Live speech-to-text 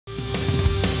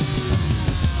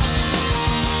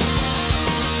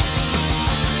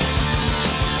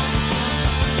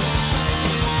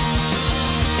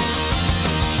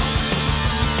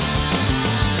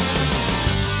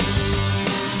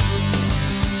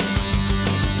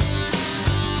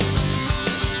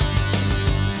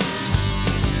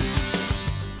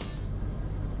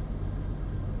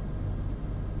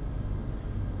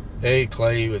Hey,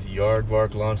 Clay with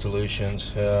Yardvark Lawn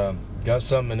Solutions. Got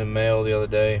something in the mail the other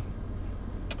day.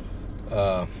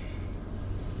 Uh,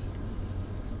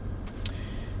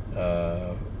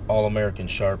 All American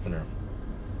Sharpener.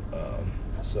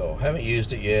 So haven't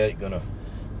used it yet. Gonna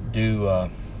do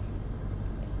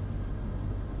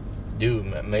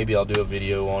maybe I'll do a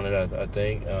video on it. I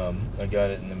think I got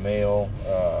it in the mail.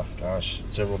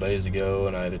 Several days ago,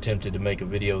 and I had attempted to make a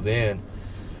video then.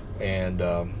 And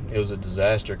it was a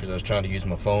disaster because I was trying to use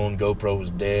my phone. GoPro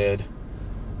was dead,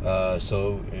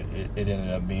 so it ended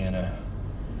up being a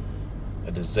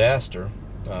disaster.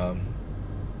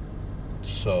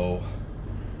 So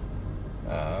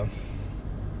I'm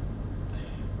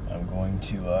going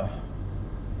to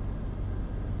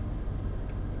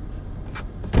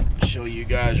show you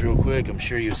guys real quick. I'm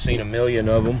sure you've seen a million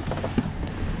of them.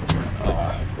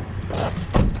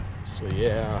 So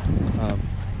yeah.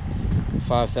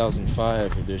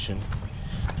 5005 edition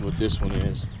is what this one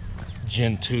is.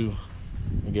 Gen 2.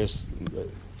 I guess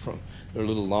they're a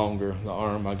little longer. The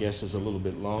arm, I guess, is a little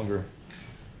bit longer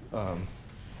on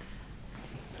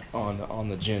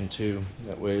the Gen 2.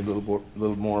 That way, a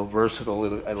little more versatile.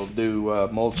 It'll do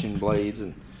mulching blades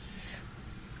and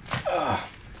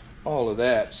all of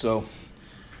that. So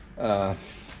I'm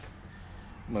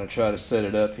gonna try to set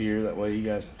it up here. That way, you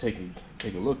guys can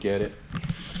take a look at it.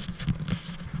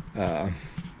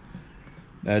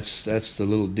 That's the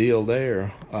little deal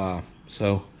there.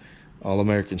 So All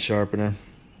American Sharpener,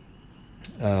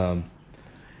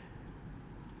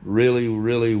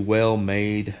 really well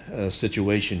made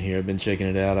situation here. I've been checking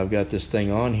it out. I've got this thing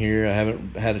on here. I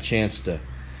haven't had a chance to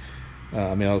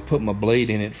I put my blade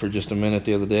in it for just a minute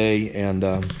the other day,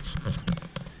 and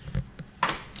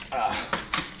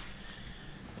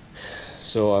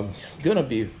so I'm gonna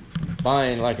be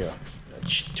buying like a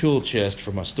tool chest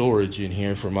for my storage in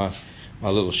here for my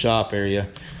little shop area.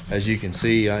 As you can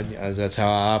see, that's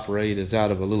how I operate, is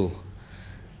out of a little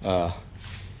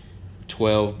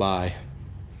 12 by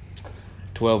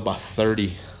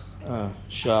 30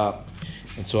 shop.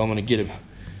 And so I'm going to get a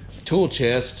tool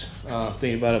chest,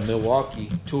 thinking about a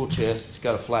Milwaukee tool chest. It's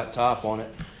got a flat top on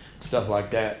it, stuff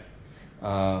like that.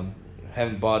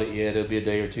 Haven't bought it yet. It'll be a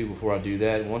day or two before I do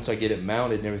that. And once I get it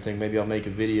mounted and everything, maybe I'll make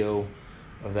a video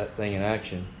of that thing in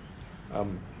action.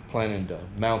 I'm planning to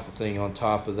mount the thing on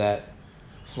top of that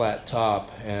flat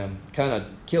top and kind of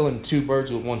killing two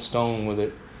birds with one stone with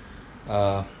it,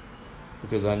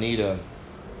 because I need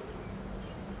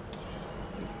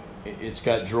it's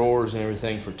got drawers and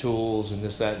everything for tools and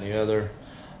this, that, and the other,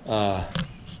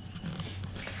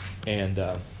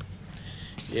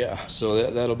 yeah, so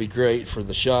that'll be great for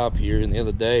the shop here. And the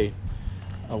other day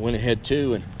I went ahead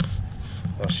too, and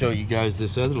I'll show you guys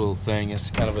this other little thing.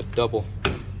 It's kind of a double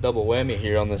whammy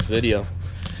here on this video.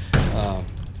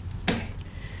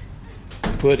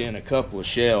 Put in a couple of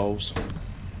shelves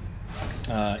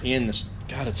in the,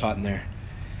 God, it's hot in there,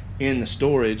 in the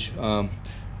storage.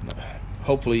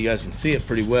 Hopefully you guys can see it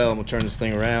pretty well. I'm gonna turn this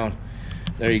thing around.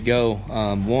 There you go.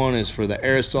 One is for the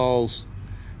aerosols,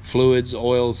 fluids,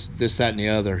 oils, this, that, and the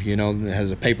other. You know, it has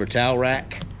a paper towel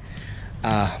rack.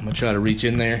 I'm gonna try to reach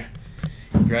in there,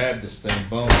 grab this thing,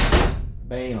 boom,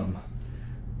 bam.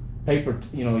 Paper,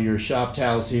 you know, your shop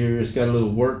towels here. It's got a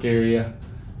little work area,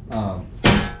 a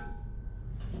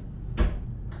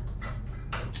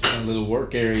little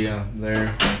work area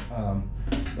there.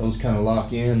 Those kind of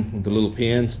lock in with the little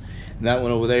pins. And that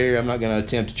one over there, I'm not going to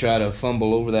attempt to try to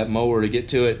fumble over that mower to get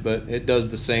to it, but it does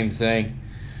the same thing.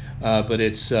 But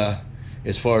it's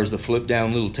as far as the flip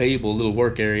down little table, little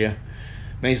work area,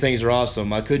 these things are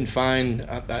awesome. I couldn't find,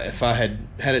 if I had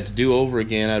it to do over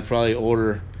again, I'd probably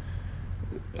order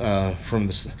from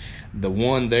the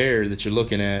one there that you're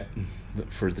looking at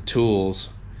for the tools.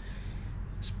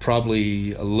 It's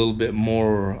probably a little bit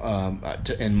more,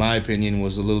 in my opinion,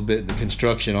 was a little bit, the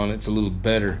construction on it's a little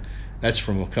better. That's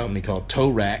from a company called Toe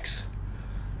Racks.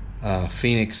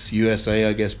 Phoenix, USA,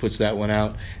 I guess, puts that one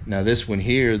out. Now this one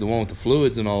here, the one with the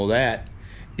fluids and all that,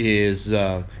 is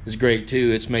great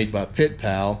too. It's made by Pit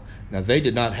Pal. Now they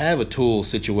did not have a tool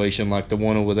situation like the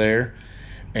one over there,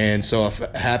 and so I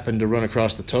happened to run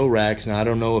across the Toe Racks. Now I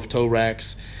don't know if Toe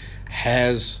Racks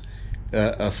has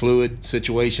a fluid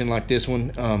situation like this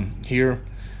one here,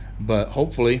 but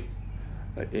hopefully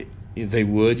they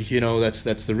would. You know, that's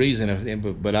the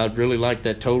reason. But I'd really like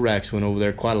that Toe Racks one over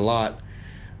there quite a lot.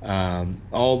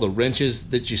 All the wrenches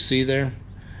that you see there,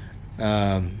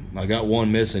 I got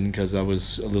one missing because I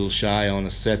was a little shy on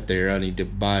a set there. I need to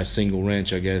buy a single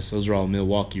wrench, I guess. Those are all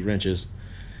Milwaukee wrenches.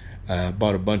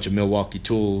 Bought a bunch of Milwaukee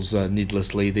tools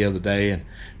needlessly the other day, and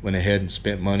went ahead and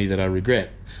spent money that I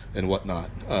regret and whatnot.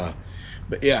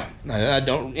 But yeah, I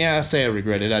don't. Yeah, I say I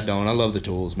regret it. I don't. I love the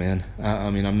tools, man. I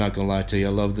mean, I'm not gonna lie to you. I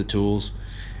love the tools,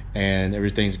 and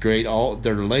everything's great. All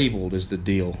they're labeled is the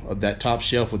deal of that top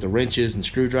shelf with the wrenches and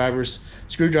screwdrivers.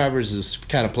 Screwdrivers is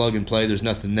kind of plug and play. There's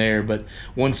nothing there, but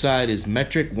one side is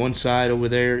metric. One side over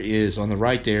there is on the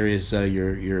right. There is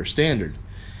your standard,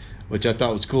 which I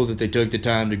thought was cool that they took the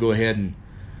time to go ahead and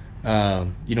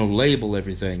label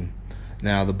everything.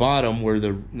 Now the bottom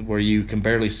where you can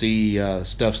barely see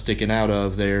stuff sticking out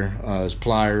of there is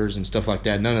pliers and stuff like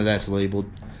that. None of that's labeled.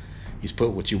 You just put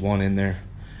what you want in there.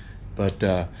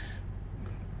 But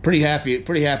pretty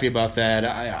happy about that.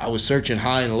 I was searching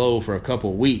high and low for a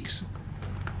couple of weeks,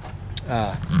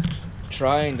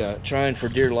 trying for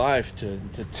dear life to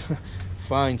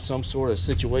find some sort of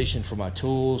situation for my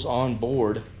tools on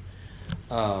board.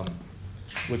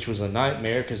 Which was a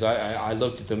nightmare because I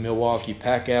looked at the Milwaukee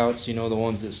pack outs, the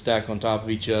ones that stack on top of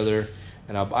each other,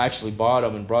 and I actually bought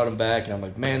them and brought them back, and I'm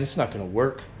like, man, this is not going to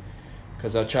work,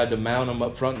 because I tried to mount them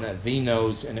up front in that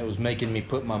V-nose, and it was making me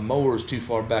put my mowers too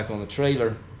far back on the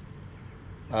trailer,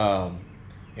 and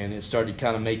it started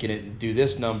kind of making it do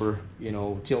this number,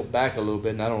 tilt back a little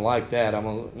bit, and I don't like that. I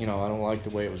don't like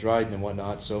the way it was riding and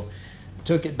whatnot, so I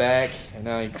took it back, and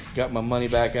I got my money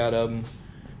back out of them.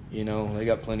 They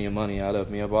got plenty of money out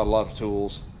of me. I bought a lot of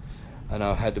tools, and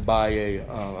I had to buy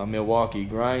a Milwaukee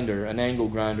grinder, an angle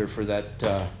grinder for that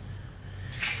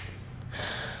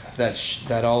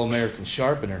All-American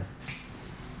Sharpener.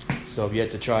 So I've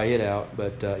yet to try it out,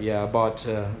 but yeah, I bought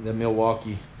the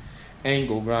Milwaukee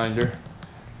angle grinder.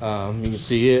 You can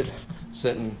see it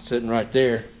sitting right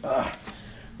there.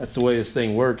 That's the way this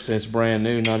thing works. It's brand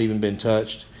new, not even been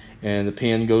touched. And the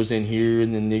pin goes in here,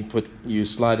 and then you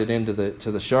slide it into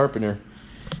the sharpener,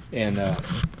 and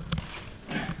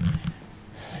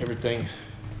everything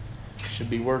should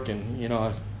be working.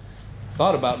 I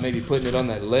thought about maybe putting it on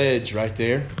that ledge right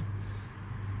there,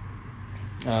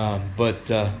 but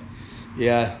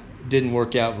yeah, it didn't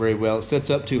work out very well. It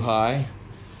sets up too high.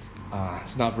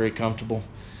 It's not very comfortable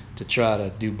to try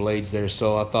to do blades there.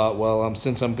 So I thought, well,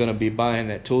 since I'm going to be buying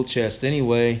that tool chest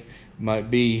anyway, it might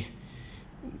be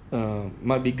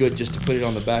good just to put it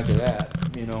on the back of that,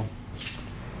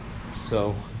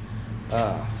 So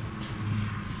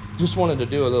just wanted to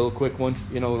do a little quick one,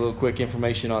 a little quick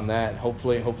information on that.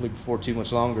 Hopefully before too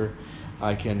much longer,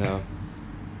 I can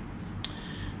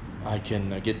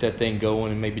get that thing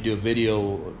going and maybe do a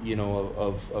video,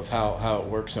 of how it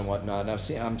works and whatnot. And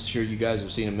I'm sure you guys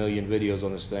have seen a million videos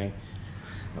on this thing.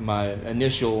 My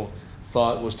initial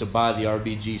thought was to buy the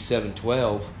RBG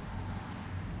 712.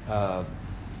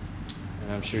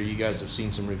 And I'm sure you guys have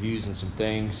seen some reviews and some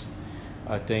things.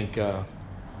 I think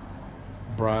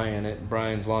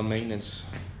Brian's Lawn Maintenance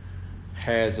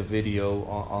has a video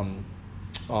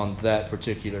on that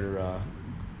particular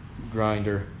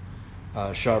grinder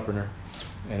sharpener,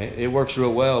 and it works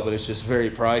real well, but it's just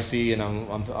very pricey. And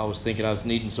I was thinking I was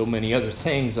needing so many other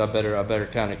things. I better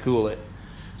kind of cool it.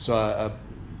 So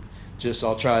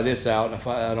I'll try this out, and if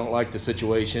I don't like the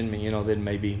situation, then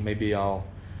maybe I'll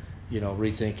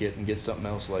rethink it and get something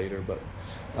else later. But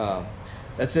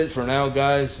that's it for now,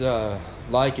 guys.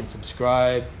 Like and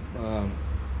subscribe,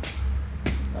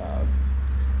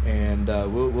 and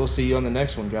we'll see you on the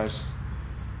next one, guys.